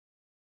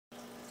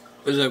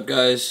What's up,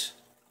 guys?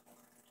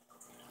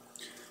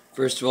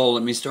 First of all,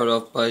 let me start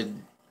off by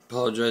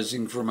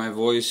apologizing for my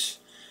voice.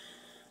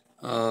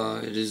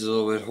 It is a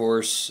little bit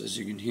hoarse, as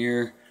you can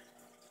hear.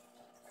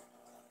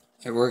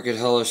 I work at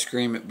Hello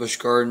Scream at Busch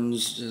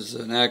Gardens as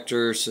an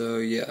actor, so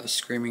yeah,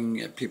 screaming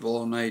at people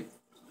all night,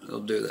 it'll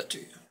do that to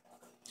you.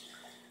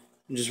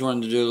 I just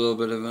wanted to do a little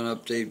bit of an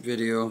update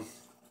video.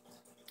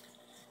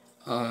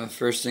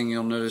 First thing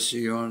you'll notice,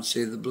 you won't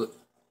see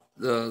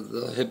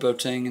the hippo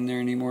tang in there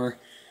anymore.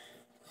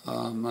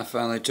 I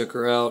finally took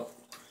her out.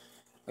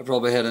 I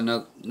probably had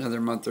another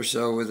month or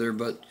so with her,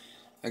 but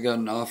I got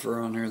an offer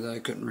on her that I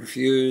couldn't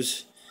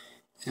refuse.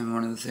 And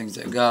one of the things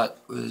I got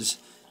was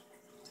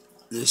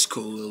this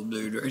cool little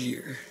dude right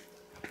here.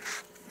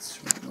 Let's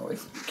swing away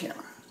from the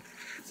camera.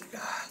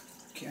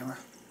 Camera.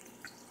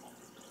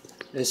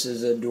 This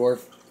is a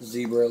dwarf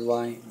zebra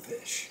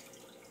lionfish.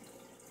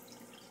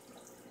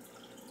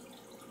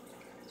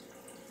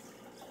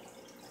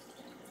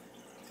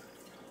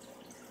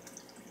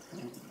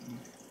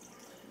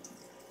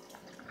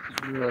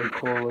 Really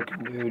cool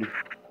looking dude.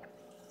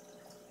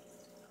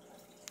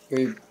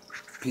 Very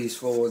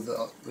peaceful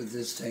with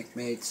his tank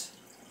mates.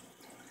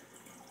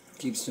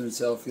 Keeps to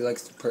himself. He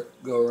likes to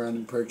go around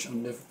and perch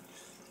on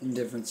in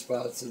different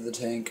spots of the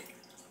tank.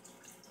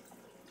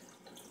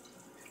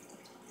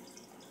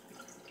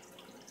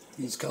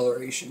 These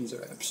colorations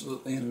are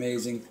absolutely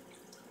amazing.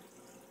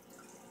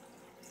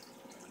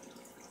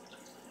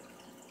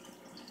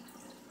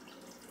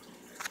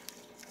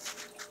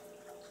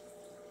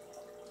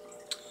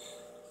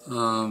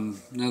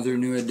 Another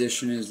new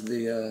addition is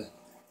the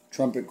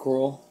trumpet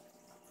coral.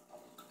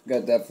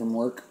 Got that from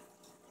work.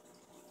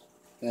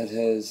 That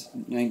has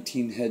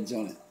 19 heads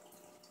on it.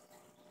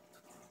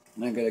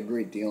 And I got a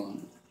great deal on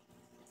it.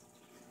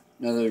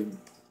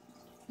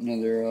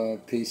 Another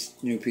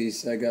new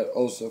piece I got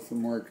also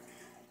from work,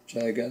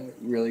 which I got a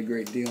really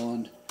great deal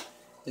on,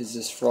 is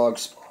this frog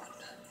spawn.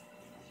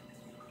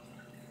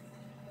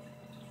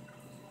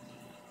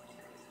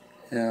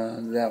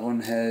 That one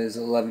has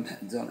 11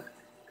 heads on it.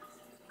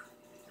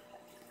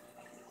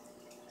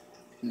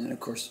 And then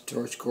of course the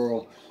torch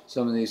coral.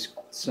 Some of these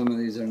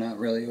are not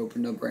really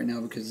opened up right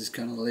now because it's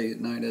kind of late at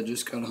night. I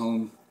just got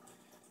home.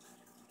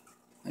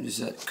 I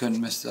just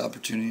couldn't miss the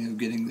opportunity of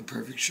getting the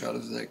perfect shot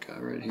of that guy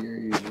right here.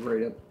 He's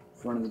right up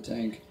front of the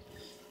tank.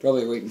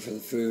 Probably waiting for the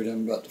food.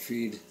 I'm about to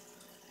feed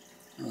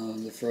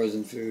the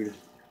frozen food.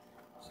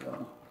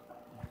 So,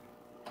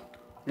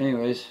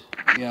 anyways,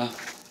 yeah.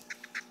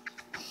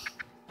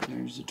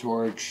 There's the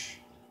torch.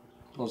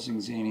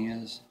 Pulsing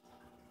zinnias.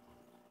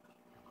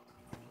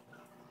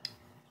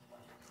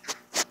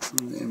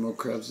 And the emerald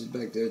crabs is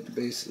back there at the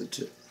base of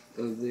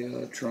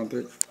the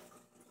trumpet.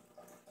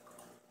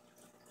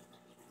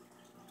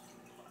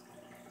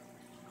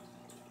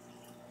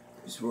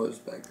 This was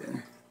back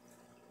there.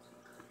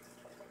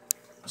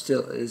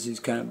 Still is. He's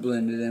kind of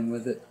blended in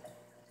with it.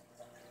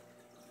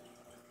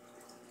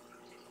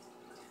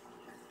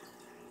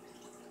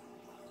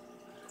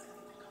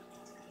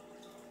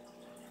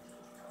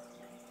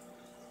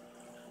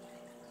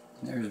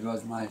 There's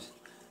both my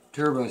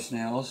turbo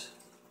snails,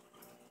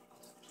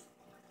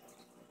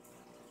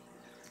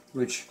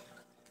 which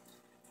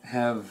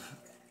have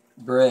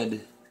bred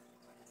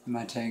in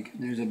my tank.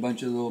 There's a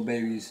bunch of little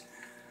babies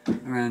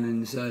around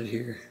inside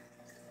here.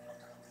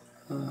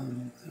 I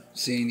don't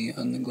see any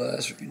on the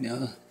glass right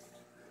now,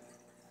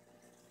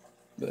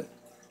 but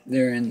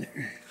they're in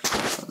there.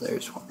 Oh,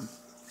 there's one.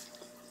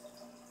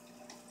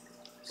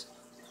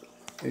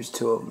 There's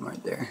two of them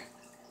right there.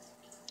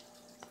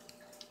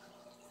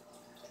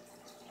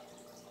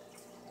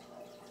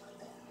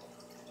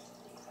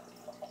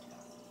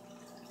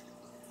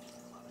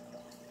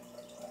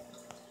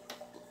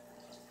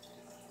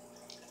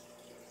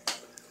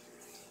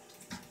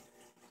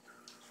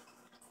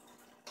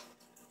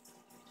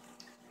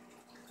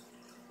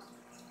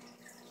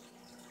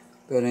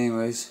 But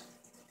anyways,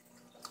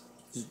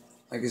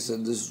 like I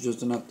said, this is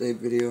just an update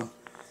video.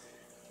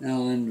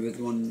 Now I'll end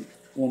with one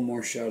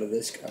more shot of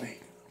this guy,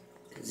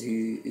 because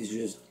he is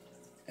just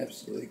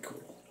absolutely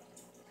cool.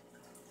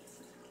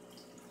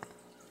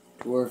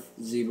 Dwarf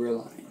zebra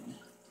lion.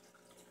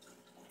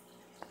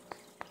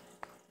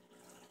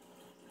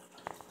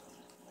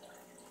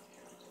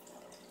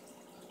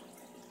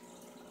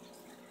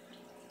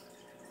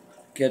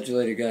 Catch you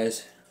later,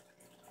 guys.